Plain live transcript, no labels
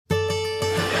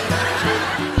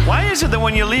Why is it that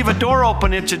when you leave a door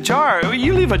open, it's ajar?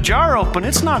 You leave a jar open,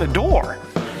 it's not a door.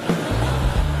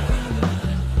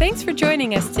 Thanks for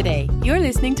joining us today. You're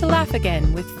listening to Laugh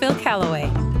Again with Phil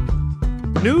Callaway.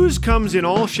 News comes in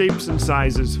all shapes and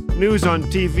sizes. News on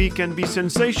TV can be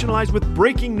sensationalized with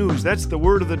breaking news. That's the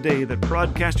word of the day that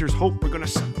broadcasters hope we're going to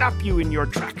stop you in your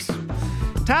tracks.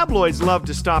 Tabloids love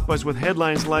to stop us with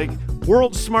headlines like,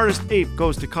 "World's smartest ape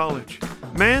goes to college."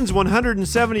 "Man's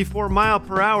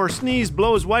 174-mile-per-hour sneeze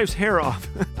blows wife's hair off."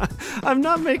 I'm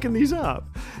not making these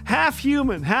up. "Half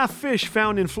human, half fish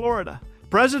found in Florida."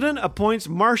 "President appoints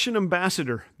Martian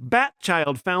ambassador. Bat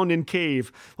child found in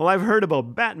cave." Well, I've heard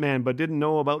about Batman, but didn't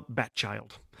know about Bat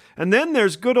child. And then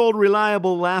there's good old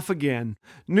reliable Laugh Again.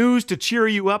 News to cheer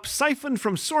you up, siphoned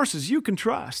from sources you can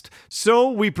trust. So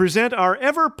we present our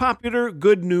ever-popular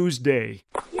Good News Day.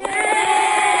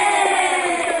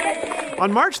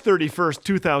 On March 31st,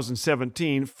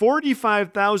 2017,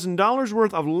 $45,000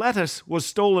 worth of lettuce was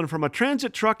stolen from a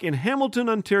transit truck in Hamilton,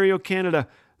 Ontario, Canada.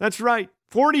 That's right,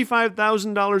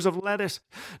 $45,000 of lettuce.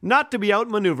 Not to be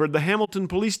outmaneuvered, the Hamilton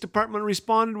Police Department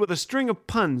responded with a string of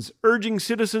puns, urging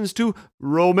citizens to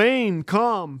remain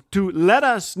calm, to let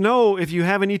us know if you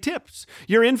have any tips.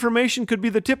 Your information could be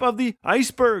the tip of the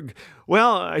iceberg.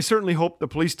 Well, I certainly hope the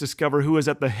police discover who is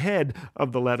at the head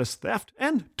of the lettuce theft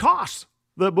and toss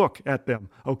the book at them.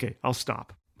 Okay, I'll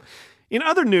stop. In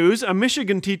other news, a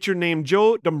Michigan teacher named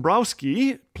Joe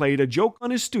Dombrowski played a joke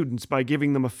on his students by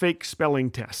giving them a fake spelling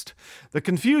test. The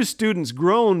confused students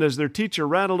groaned as their teacher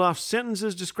rattled off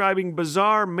sentences describing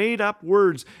bizarre, made-up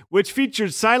words which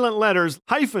featured silent letters,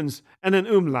 hyphens, and an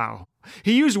umlaut.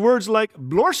 He used words like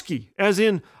blorski, as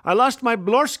in, "I lost my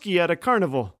blorski at a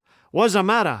carnival."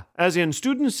 "Was-a-matter," as in,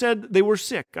 students said they were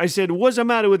sick. I said, "What's the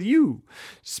matter with you?"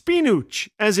 "Spinach,"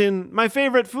 as in, "My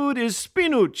favorite food is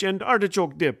spinach and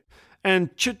artichoke dip."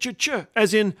 And ch-ch-ch,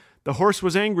 as in, the horse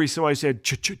was angry, so I said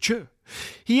ch-ch-ch.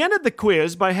 He ended the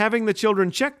quiz by having the children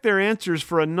check their answers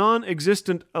for a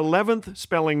non-existent 11th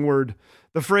spelling word,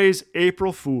 the phrase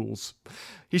April Fools.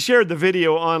 He shared the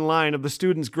video online of the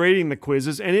students grading the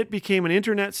quizzes, and it became an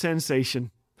internet sensation.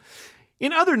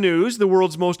 In other news, the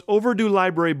world's most overdue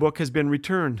library book has been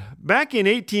returned. Back in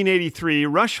 1883,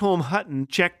 Rusholme Hutton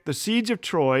checked The Siege of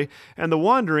Troy and The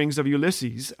Wanderings of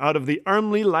Ulysses out of the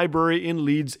Armley Library in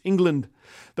Leeds, England.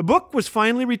 The book was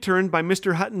finally returned by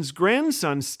Mr. Hutton's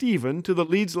grandson, Stephen, to the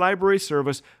Leeds Library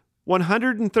Service,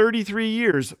 133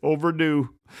 years overdue.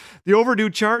 The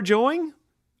overdue charge owing?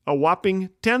 A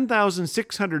whopping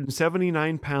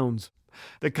 £10,679.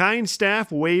 The kind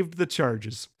staff waived the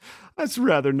charges. That's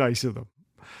rather nice of them.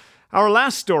 Our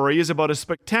last story is about a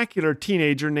spectacular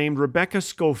teenager named Rebecca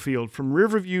Schofield from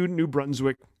Riverview, New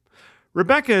Brunswick.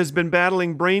 Rebecca has been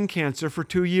battling brain cancer for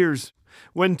 2 years.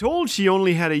 When told she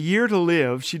only had a year to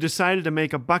live, she decided to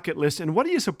make a bucket list, and what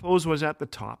do you suppose was at the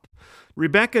top?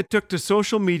 Rebecca took to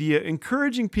social media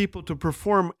encouraging people to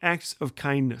perform acts of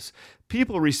kindness.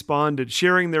 People responded,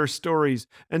 sharing their stories,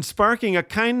 and sparking a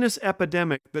kindness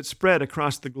epidemic that spread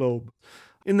across the globe.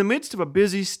 In the midst of a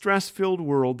busy, stress-filled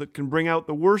world that can bring out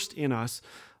the worst in us,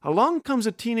 along comes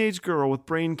a teenage girl with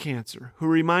brain cancer who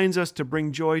reminds us to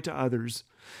bring joy to others.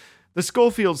 The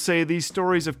Schofields say these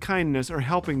stories of kindness are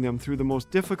helping them through the most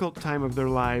difficult time of their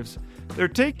lives. They're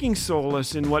taking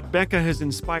solace in what Becca has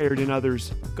inspired in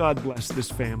others. God bless this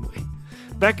family.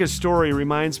 Becca's story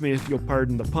reminds me, if you'll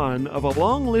pardon the pun, of a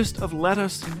long list of let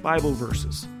us Bible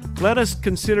verses. Let us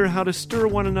consider how to stir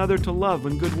one another to love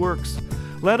and good works.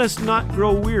 Let us not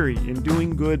grow weary in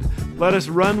doing good. Let us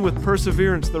run with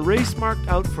perseverance the race marked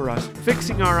out for us,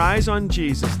 fixing our eyes on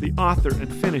Jesus, the author and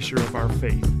finisher of our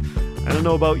faith. I don't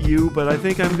know about you, but I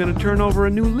think I'm going to turn over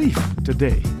a new leaf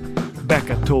today.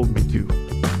 Becca told me to.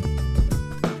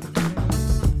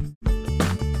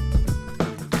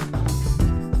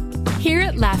 Here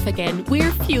at Laugh Again,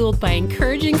 we're fueled by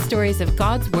encouraging stories of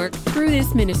God's work through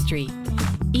this ministry.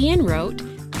 Ian wrote,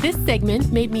 "This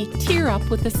segment made me tear up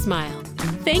with a smile.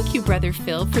 Thank you, Brother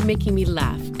Phil, for making me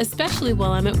laugh, especially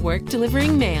while I'm at work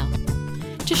delivering mail."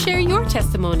 To share your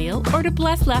testimonial or to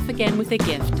bless Laugh Again with a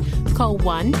gift, call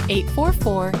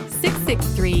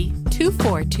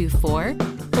 1-844-663-2424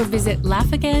 or visit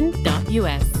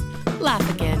laughagain.us. Laugh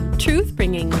Again, truth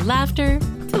bringing laughter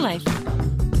to life.